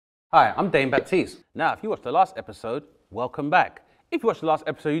Hi, I'm Dane Baptiste. Now, if you watched the last episode, welcome back. If you watched the last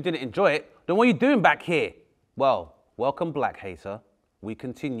episode and you didn't enjoy it, then what are you doing back here? Well, welcome black hater. We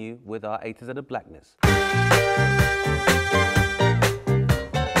continue with our A-Z of Blackness.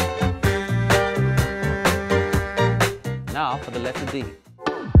 Now for the letter D.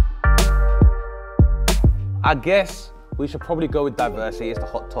 I guess we should probably go with diversity. It's the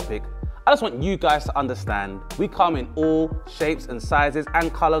hot topic. I just want you guys to understand we come in all shapes and sizes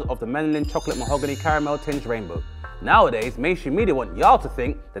and colors of the melanin, chocolate, mahogany, caramel tinged rainbow. Nowadays, mainstream media want y'all to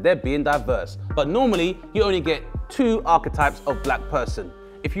think that they're being diverse, but normally you only get two archetypes of black person.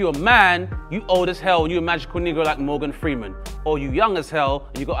 If you're a man, you old as hell and you're a magical Negro like Morgan Freeman, or you young as hell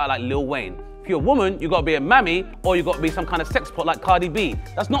and you got out like Lil Wayne. If you're a woman, you gotta be a mammy or you gotta be some kind of sex pot like Cardi B.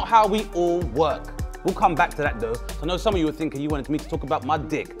 That's not how we all work. We'll come back to that though. I know some of you were thinking you wanted me to talk about my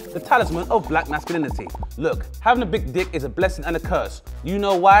dick, the talisman of black masculinity. Look, having a big dick is a blessing and a curse. You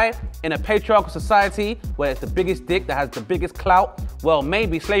know why? In a patriarchal society where it's the biggest dick that has the biggest clout, well,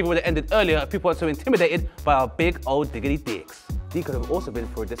 maybe slavery would have ended earlier if people weren't so intimidated by our big old diggity dicks. D could have also been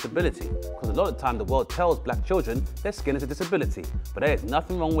for a disability, because a lot of the time the world tells black children their skin is a disability. But there is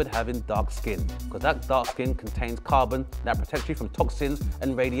nothing wrong with having dark skin, because that dark skin contains carbon that protects you from toxins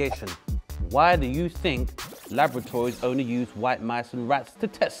and radiation. Why do you think laboratories only use white mice and rats to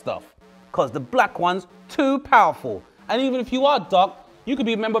test stuff? Because the black one's too powerful. And even if you are dark, you could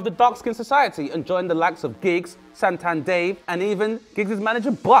be a member of the dark skin society and join the likes of Giggs, Santan Dave, and even Giggs'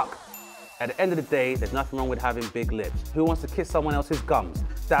 manager Buck. At the end of the day, there's nothing wrong with having big lips. Who wants to kiss someone else's gums?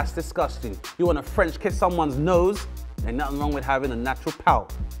 That's disgusting. You want to French kiss someone's nose? There's nothing wrong with having a natural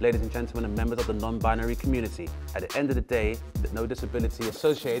pout. Ladies and gentlemen and members of the non-binary community, at the end of the day, there's no disability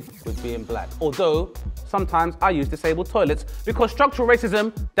associated with being black. Although, sometimes I use disabled toilets because structural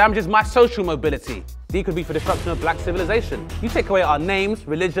racism damages my social mobility. D could be for destruction of black civilization. You take away our names,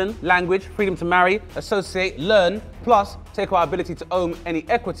 religion, language, freedom to marry, associate, learn, plus take away our ability to own any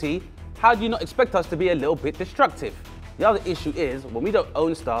equity. How do you not expect us to be a little bit destructive? The other issue is, when we don't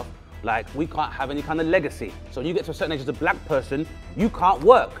own stuff, like we can't have any kind of legacy. So when you get to a certain age as a black person, you can't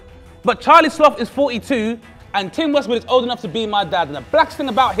work. But Charlie Sloth is 42 and Tim Westwood is old enough to be my dad, and the blackest thing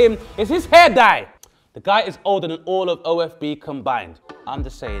about him is his hair dye. The guy is older than all of OFB combined. I'm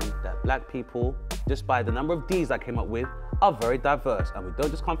just saying that black people, just by the number of Ds I came up with, are very diverse, and we don't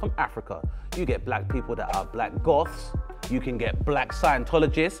just come from Africa. You get black people that are black goths, you can get black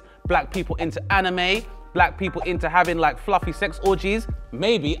Scientologists, black people into anime, black people into having like fluffy sex orgies.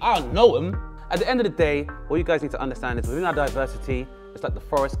 Maybe, I don't know them. At the end of the day, what you guys need to understand is within our diversity, it's like the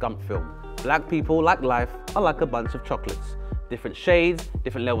Forrest Gump film. Black people, like life, are like a bunch of chocolates. Different shades,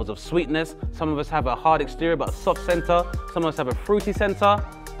 different levels of sweetness. Some of us have a hard exterior but a soft center. Some of us have a fruity center.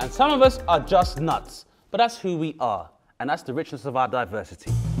 And some of us are just nuts. But that's who we are. And that's the richness of our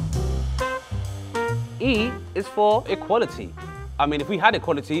diversity. E is for equality. I mean, if we had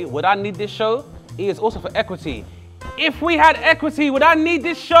equality, would I need this show? E is also for equity. If we had equity, would I need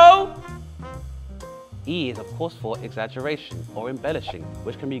this show? E is of course for exaggeration or embellishing,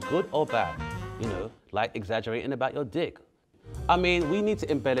 which can be good or bad. You know, like exaggerating about your dick. I mean, we need to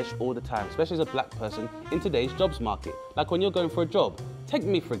embellish all the time, especially as a black person in today's jobs market. Like when you're going for a job. Take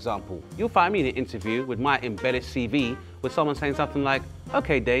me for example. You'll find me in an interview with my embellished CV with someone saying something like,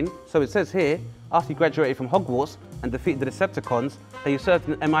 okay Dane, so it says here, after you graduated from Hogwarts and defeated the Decepticons, that you served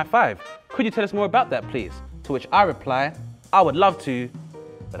in MI5. Could you tell us more about that, please? To which I reply, I would love to,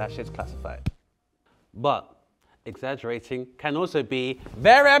 but that shit's classified. But exaggerating can also be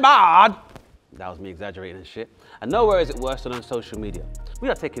very bad. That was me exaggerating and shit. And nowhere is it worse than on social media. We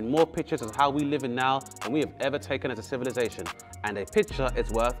are taking more pictures of how we live in now than we have ever taken as a civilization. And a picture is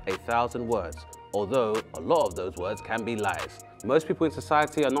worth 1,000 words. Although a lot of those words can be lies. Most people in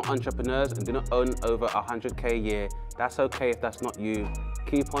society are not entrepreneurs and do not own over 100K a year. That's okay if that's not you.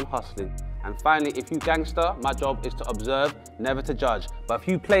 Keep on hustling. And finally, if you gangster, my job is to observe, never to judge. But if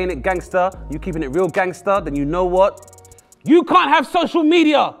you playing it gangster, you keeping it real gangster, then you know what? You can't have social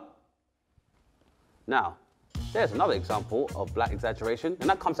media! Now, there's another example of black exaggeration, and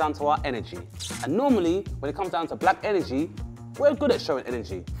that comes down to our energy. And normally, when it comes down to black energy, we're good at showing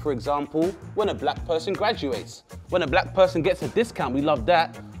energy. For example, when a black person graduates. When a black person gets a discount, we love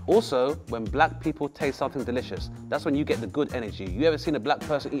that. Also, when black people taste something delicious, that's when you get the good energy. You ever seen a black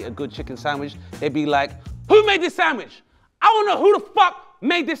person eat a good chicken sandwich? They'd be like, who made this sandwich? I wanna know who the fuck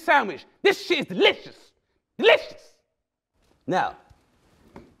made this sandwich. This shit is delicious. Delicious. Now,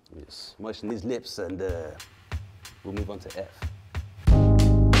 just moisten these lips and we'll move on to F.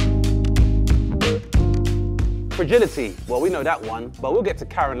 Fragility, well we know that one, but we'll get to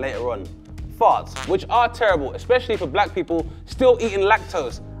Karen later on. Farts, which are terrible, especially for black people still eating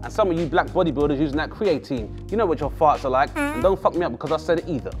lactose. And some of you black bodybuilders using that creatine, you know what your farts are like, and don't fuck me up because I said it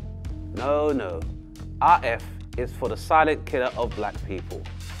either. No, no. RF is for the silent killer of black people,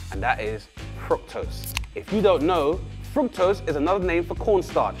 and that is fructose. If you don't know, fructose is another name for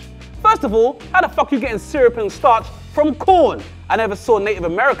cornstarch. First of all, how the fuck are you getting syrup and starch from corn? I never saw Native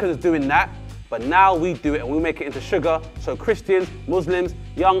Americans doing that, but now we do it and we make it into sugar, so Christians, Muslims,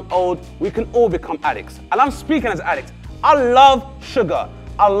 young, old, we can all become addicts. And I'm speaking as addicts. I love sugar.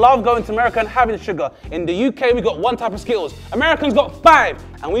 I love going to America and having sugar. In the UK, we got one type of Skittles. Americans got 5.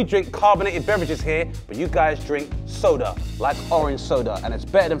 And we drink carbonated beverages here, but you guys drink soda, like orange soda, and it's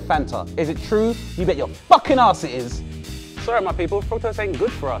better than Fanta. Is it true? You bet your fucking ass it is. Sorry, my people, fructose ain't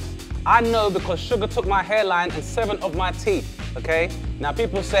good for us. I know because sugar took my hairline and 7 of my teeth, okay? Now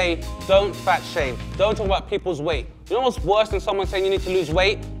people say, don't fat shame, don't talk about people's weight. You know what's worse than someone saying you need to lose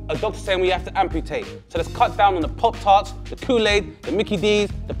weight? A doctor saying we have to amputate. So let's cut down on the Pop-Tarts, the Kool-Aid, the Mickey D's,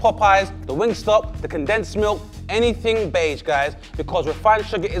 the Popeyes, the Wingstop, the condensed milk, anything beige, guys, because refined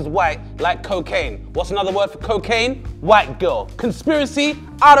sugar is white like cocaine. What's another word for cocaine? White girl. Conspiracy?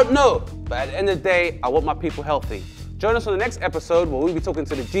 I don't know. But at the end of the day, I want my people healthy. Join us on the next episode where we'll be talking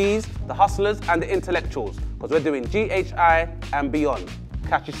to the G's, the hustlers, and the intellectuals, because we're doing GHI and beyond.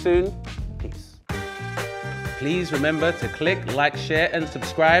 Catch you soon. Peace. Please remember to click, like, share, and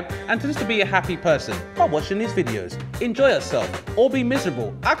subscribe, and just to be a happy person while watching these videos. Enjoy yourself or be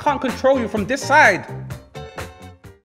miserable. I can't control you from this side.